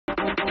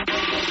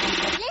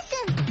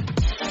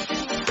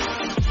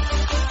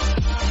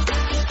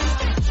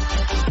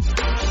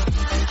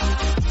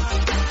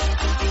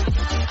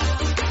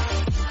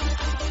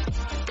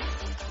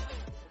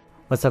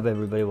What's up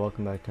everybody,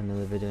 welcome back to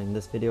another video. In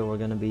this video we're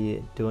going to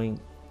be doing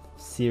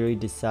Siri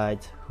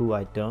decides who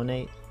I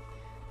donate.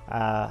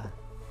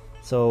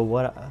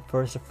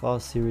 First of all,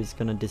 Siri is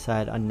going to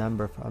decide a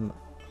number from,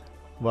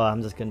 well,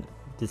 I'm just going to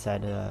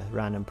decide a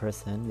random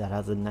person that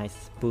has a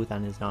nice booth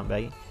and is not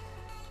begging,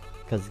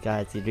 because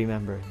guys, you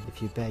remember,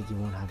 if you beg you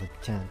won't have a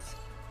chance.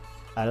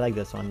 I like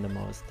this one the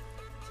most,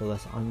 so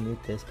let's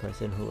unmute this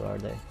person. Who are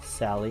they?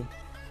 Sally.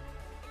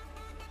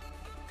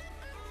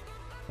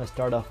 Let's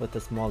start off with a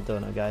small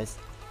donut, guys.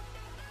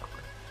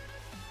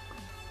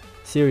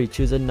 Siri,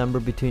 choose a number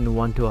between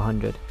 1 to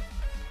 100. 2.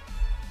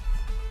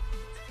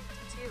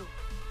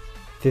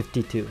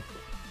 52.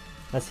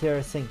 Let's hear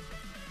her sing.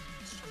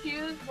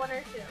 Choose 1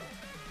 or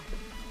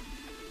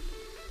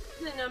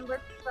 2. The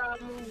number from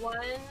 1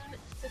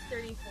 to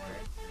 34.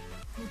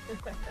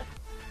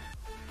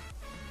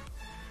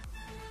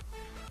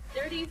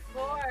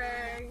 34.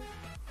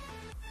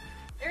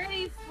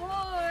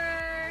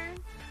 34.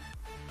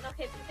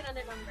 Okay, pick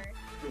another number.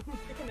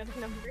 Pick another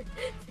number. Pick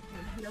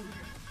another number.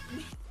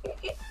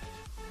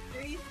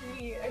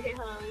 33. Okay,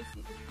 hold on, let me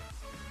see.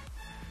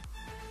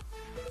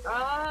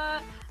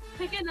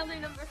 Pick another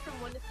number from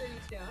 1 to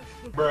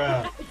 32.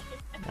 Bruh.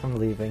 I'm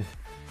leaving.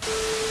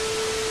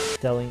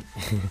 Telling.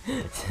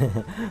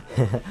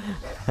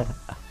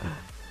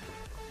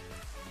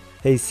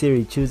 Hey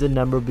Siri, choose a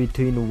number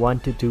between 1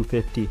 to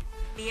 250.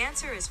 The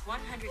answer is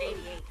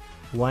 188.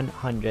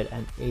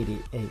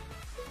 188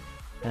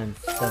 and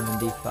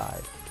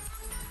 75.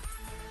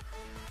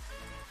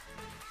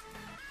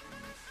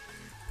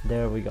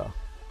 There we go.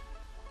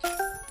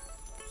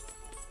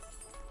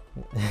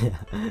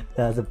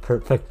 That's a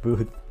perfect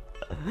booth.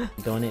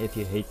 Donate if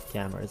you hate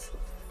cameras.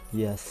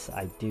 Yes,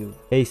 I do.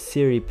 Hey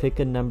Siri, pick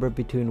a number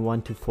between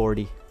 1 to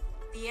 40.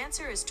 The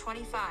answer is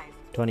 25.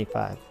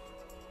 25.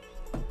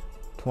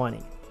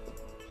 20.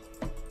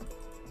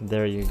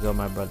 There you go,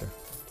 my brother.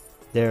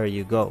 There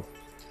you go.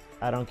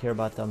 I don't care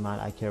about the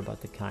amount, I care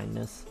about the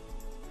kindness.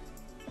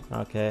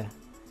 Okay.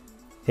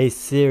 Hey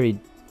Siri,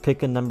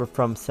 pick a number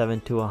from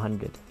 7 to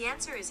 100. The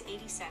answer is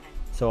 87.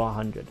 So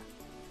 100.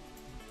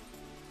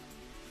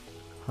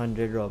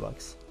 100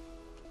 Robux.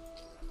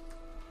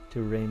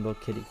 To Rainbow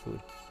Kitty Food.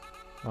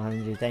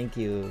 100, thank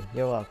you.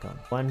 You're welcome.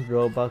 1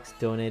 Robux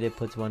donated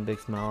puts one big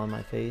smile on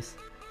my face.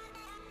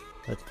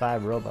 That's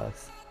 5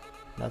 Robux.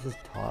 That's his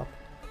top.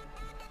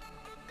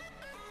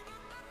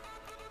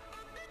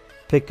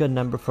 Pick a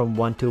number from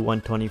 1 to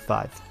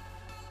 125.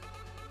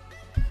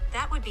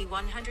 That would be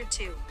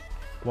 102.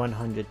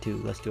 102.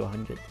 Let's do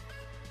 100.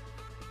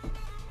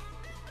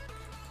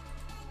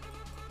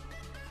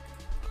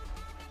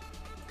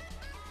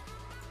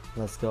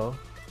 Let's go.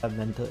 I have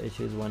mental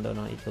issues. 1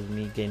 donut equals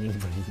me gaining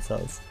brain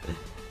cells.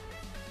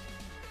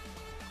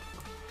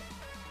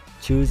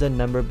 Choose a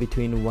number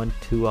between 1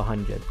 to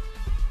 100.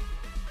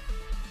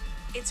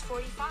 It's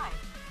 45.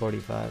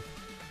 45.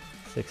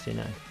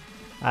 69.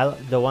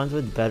 The ones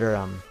with better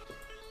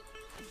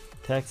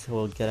text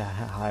will get a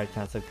higher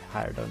chance of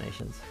higher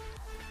donations.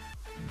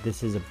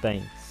 This is a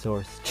bank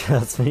source,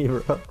 trust me,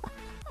 bro.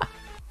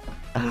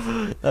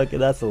 Okay,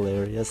 that's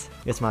hilarious.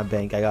 It's my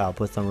bank. I gotta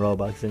put some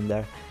Robux in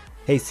there.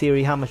 Hey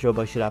Siri, how much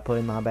Robux should I put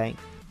in my bank?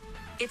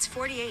 It's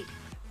 48.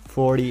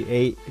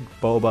 48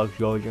 Robux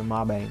goes in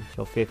my bank.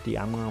 So 50,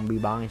 I'm gonna be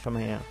buying some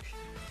hams.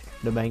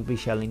 The bank be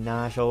selling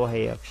nice old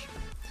hams.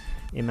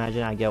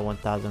 Imagine I get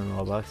 1,000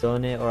 Robux.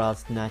 Donate or I'll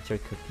snatch your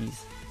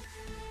cookies.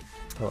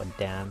 Oh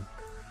damn,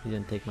 you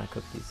didn't take my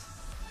cookies.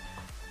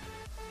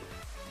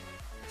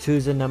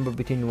 Choose a number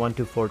between 1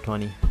 to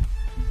 420.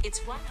 It's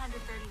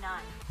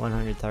 139.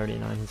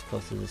 139, his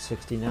closest is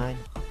 69.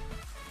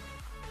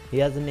 He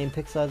has the name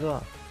Pixel as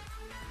well.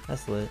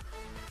 That's lit.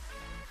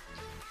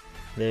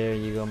 There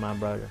you go, my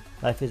brother.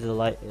 Life is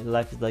like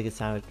a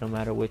sandwich. No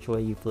matter which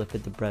way you flip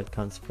it, the bread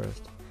comes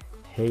first.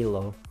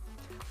 Halo.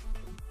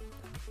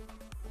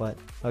 What?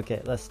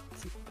 Okay, let's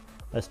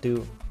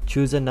do.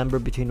 Choose a number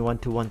between 1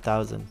 to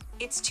 1,000.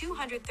 It's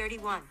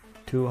 231.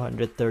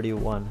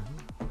 231.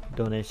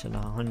 Donation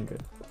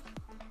 100.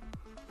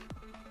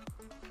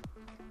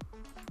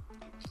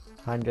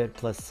 100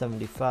 plus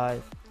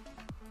 75.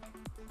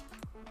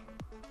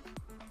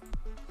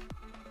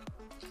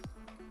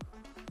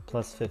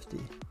 Plus 50.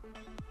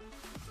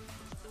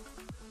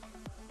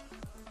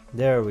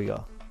 There we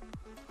go.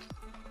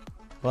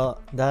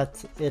 Well,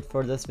 that's it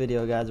for this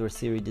video, guys, where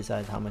Siri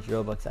decides how much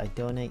Robux I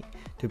donate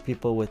to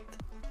people with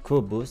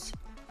cool boosts.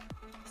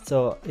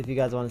 So if you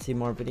guys want to see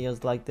more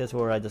videos like this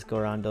where I just go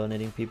around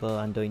donating people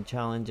and doing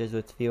challenges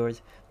with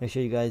viewers, make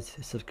sure you guys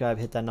subscribe,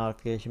 hit that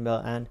notification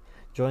bell, and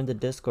join the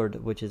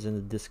Discord, which is in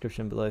the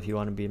description below if you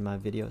want to be in my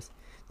videos.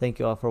 Thank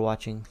you all for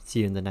watching.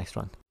 See you in the next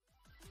one.